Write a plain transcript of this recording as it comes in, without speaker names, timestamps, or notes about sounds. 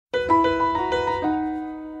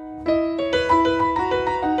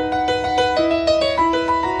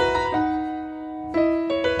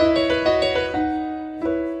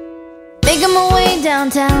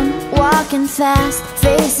downtown, walking fast,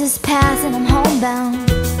 faces pass and I'm homebound.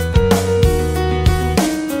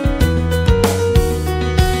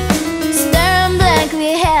 Staring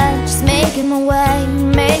blankly ahead, just making my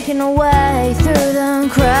way through the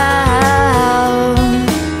crowd.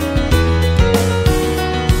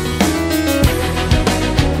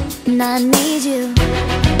 And I need you,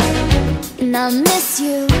 and I miss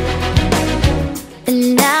you,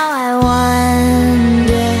 and now I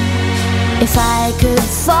wonder if I could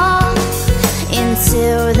fall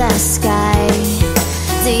into the sky.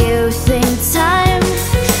 Do you think time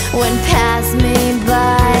would pass me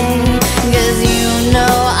by? 'Cause you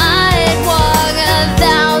know I'd walk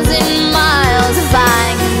 1,000 miles if I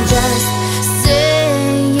could just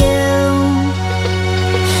see you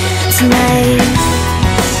tonight.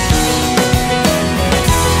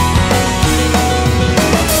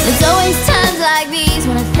 There's always times like these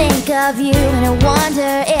when I think of you, and I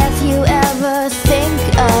wonder if you ever think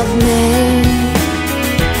of me.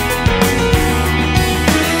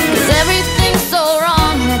 'Cause everything's so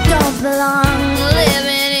wrong and I don't belong,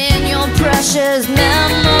 living in your precious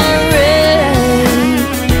memory.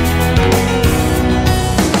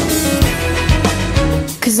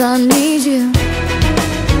 'Cause I need you,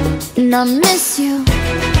 and I miss you.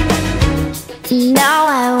 Now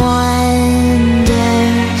I wonder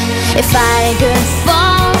if I could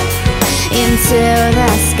fall into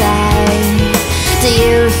the sky. Do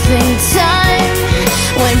you think time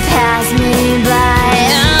would pass me by?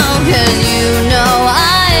 Oh, 'cause you know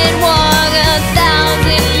I'd walk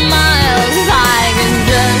 1,000 miles if I could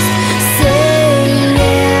just see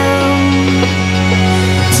you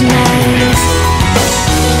tonight.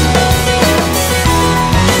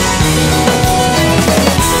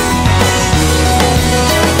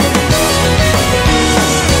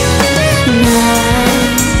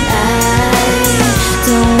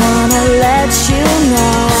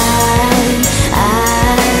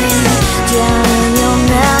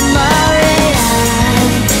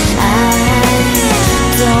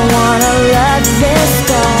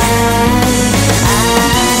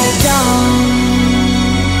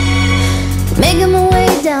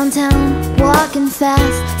 Downtown, walking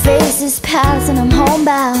fast, faces pass and I'm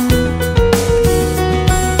homebound.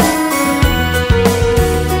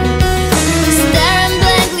 Staring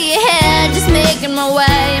blankly ahead, just making my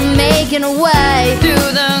way through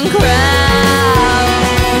the crowd.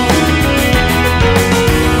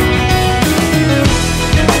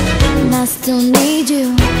 And I still need you,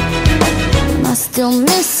 and I still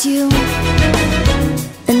miss you,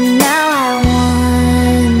 and now I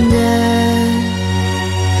wonder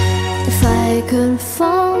if I could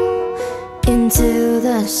fall into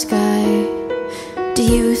the sky. Do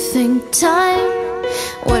you think time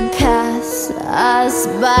would pass us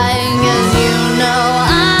by? 'Cause you know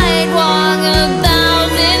I'd walk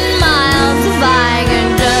 1,000 miles if I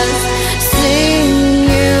could just see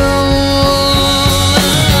you.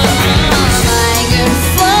 If I could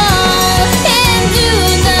fall into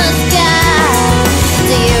the sky,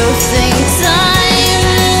 do you think time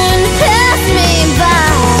would pass me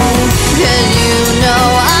by? 'Cause you know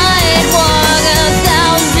I'd walk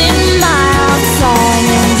 1,000 miles if I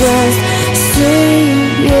can just see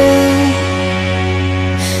you.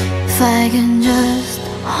 If I can just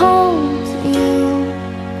hold you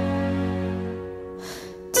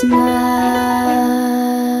tonight.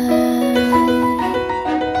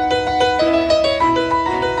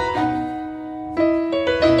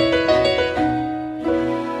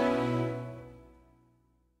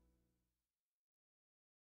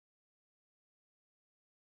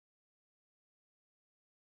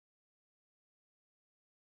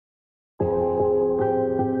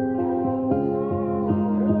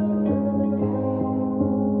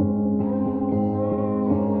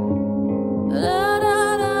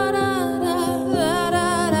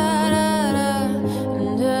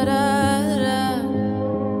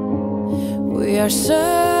 We are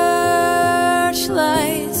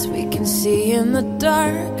searchlights we can see in the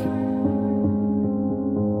dark.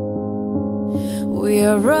 We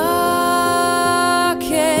are rockets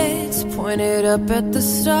pointed up at the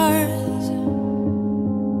stars.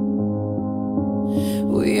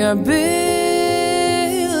 We are billions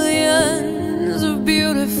of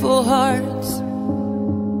beautiful hearts,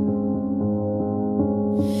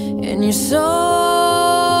 and you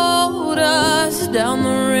sold us down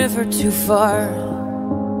the river too far.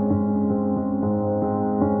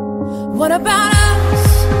 What about us?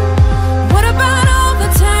 What about all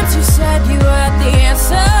the times you said you had the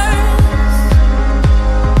answers?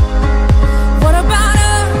 What about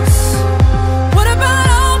us? What about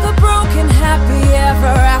all the broken happy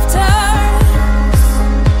ever afters?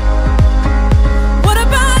 What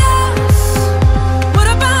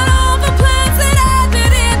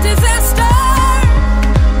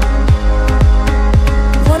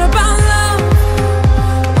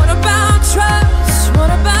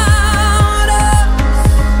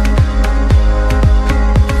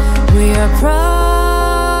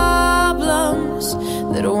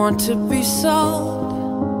want to be sold.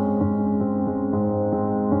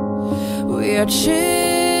 We are children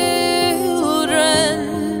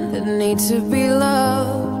that need to be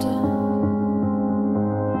loved.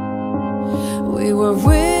 We were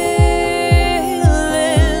willing,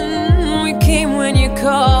 we came when you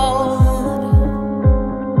called.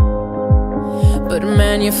 But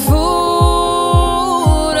man, you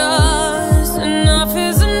fooled us. Enough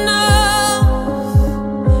is enough.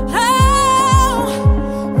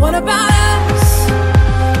 Oh, what about us?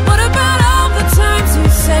 What about all the times you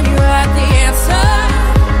said you had the answer?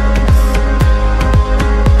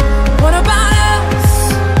 What about us?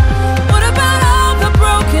 What about all the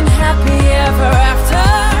broken happy ever after?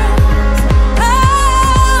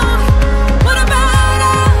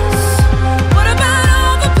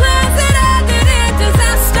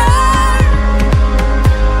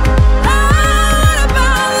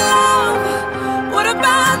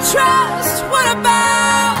 Trust, what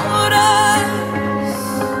about us?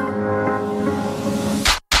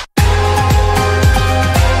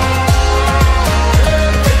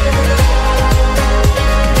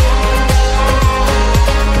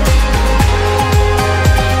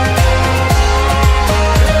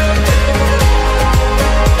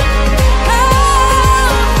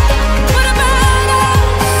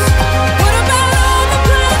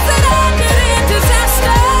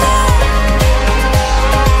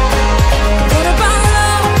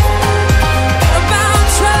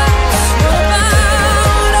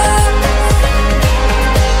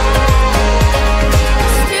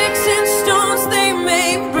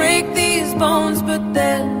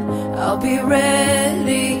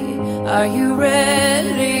 Are you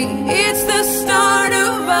ready? It's the start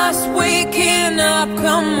of us waking up,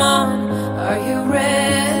 come on. Are you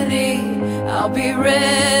ready? I'll be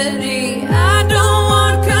ready. I don't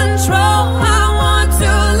want control, I want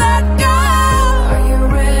to let go. Are you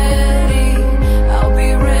ready? I'll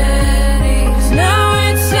be ready. 'Cause now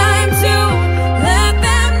it's time to let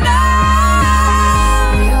them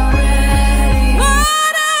know. You're ready.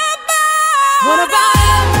 What about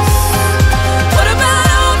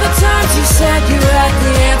you said you had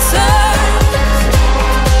the answer.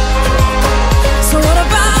 So what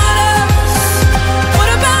about us? What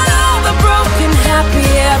about all the broken happy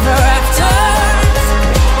ever after?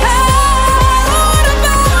 Hey, what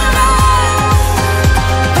about us?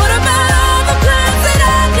 What about all the plans that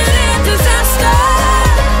ended in disaster?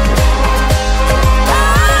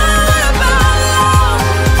 What about love?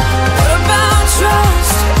 What about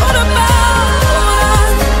trust? What about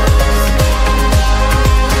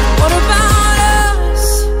what about us?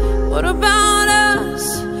 What about us?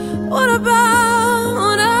 What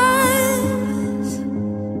about us?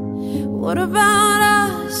 What about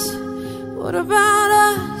us? What about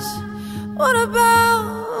us? What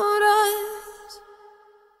about us?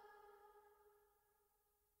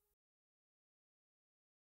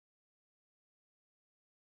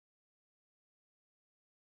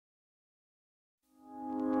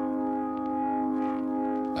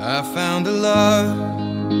 I found a love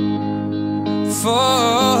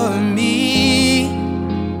for me.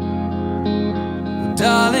 Well,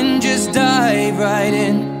 darling, just dive right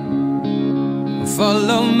in and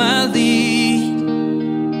follow my lead.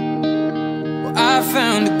 Well, I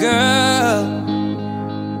found a girl,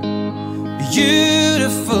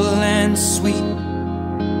 beautiful and sweet.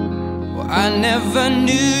 Well, I never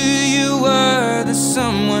knew you were the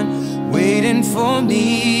someone waiting for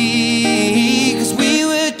me. 'Cause we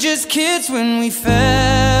were just kids when we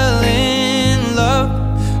fell in love,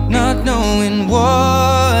 not knowing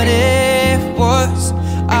what it was.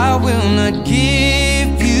 I will not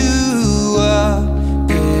give you up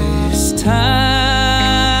this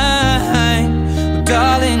time. Well,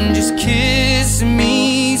 darling, just kiss me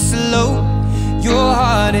slow. Your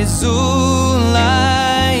heart is all I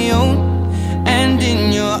own, and in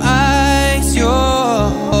your eyes you're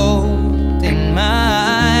holding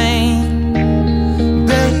mine.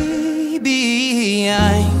 Baby,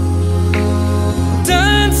 I'm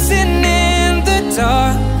dancing in the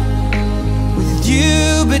dark with you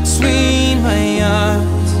between my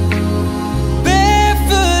arms,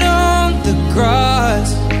 barefoot on the grass.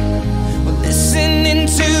 We're listening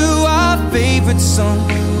to our favorite song.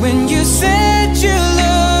 When you said you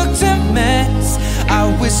looked a mess, I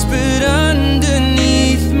whispered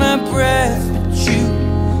underneath my breath, but you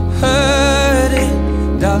heard it.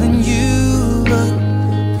 Darling, you look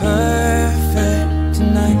perfect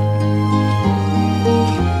tonight.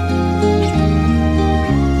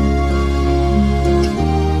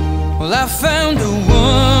 Well, I found a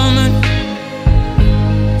woman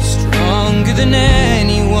stronger than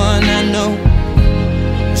anyone I know.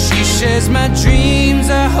 She shares my dreams.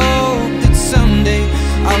 I hope that someday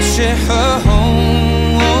I'll share her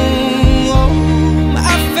home.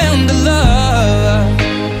 I found a love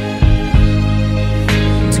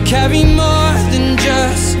to carry more than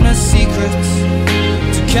just my secrets,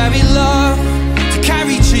 to carry love, to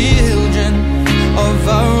carry children of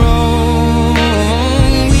our own.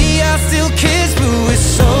 We are still kids, but we're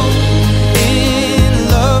so in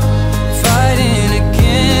love, fighting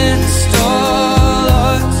against all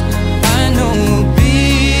odds. I know we'll be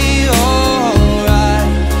alright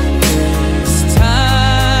this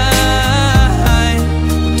time.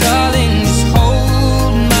 Darling, just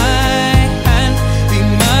hold my hand, be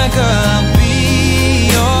my girl, I'll be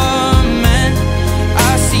your man.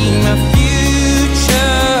 I see my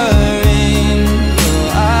future in your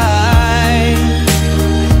eyes.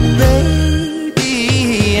 Baby,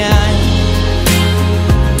 I'm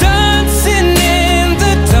dancing in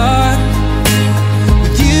the dark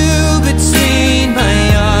with you between my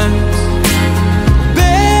arms,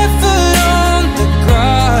 barefoot on the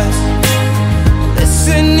grass,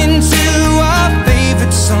 listening to our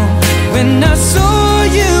favorite song. When I saw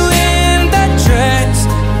you in that dress,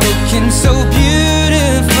 looking so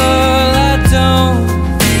beautiful, I don't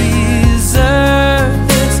deserve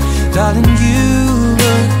this. Darling, you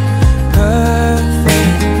look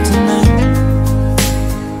perfect tonight.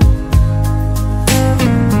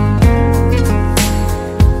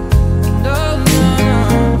 No, no,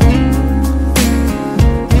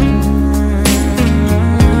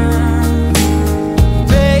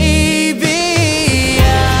 baby,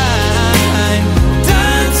 I'm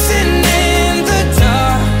dancing in the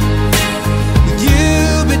dark with you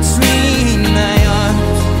between my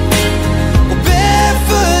arms, or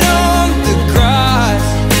barefoot on the grass,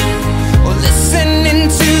 or listening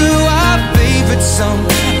to our favorite song.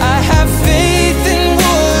 I have faith in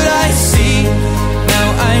what I see. Now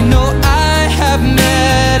I know I have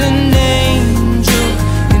met an angel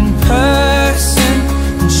in person,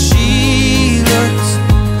 and she looks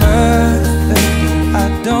perfect. I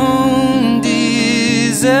don't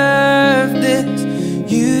deserve this.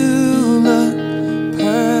 You look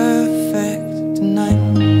perfect tonight.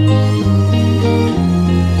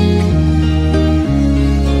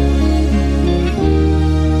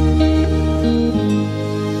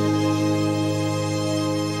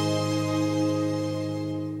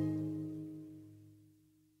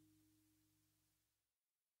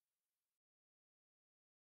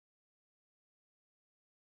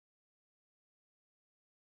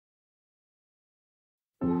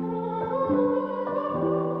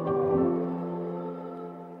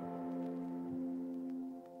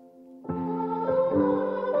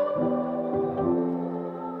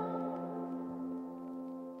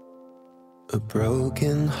 A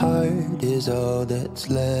broken heart is all that's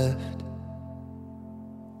left.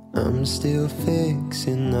 I'm still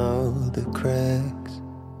fixing all the cracks.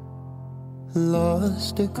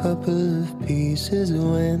 Lost a couple of pieces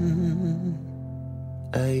when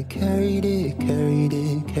I carried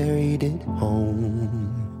it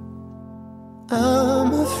home.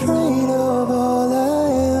 I'm afraid of all I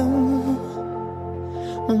am.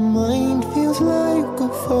 My mind feels like a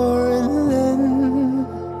foreign land.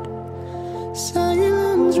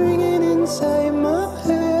 Silence ringing inside my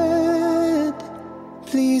head.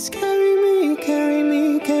 Please carry me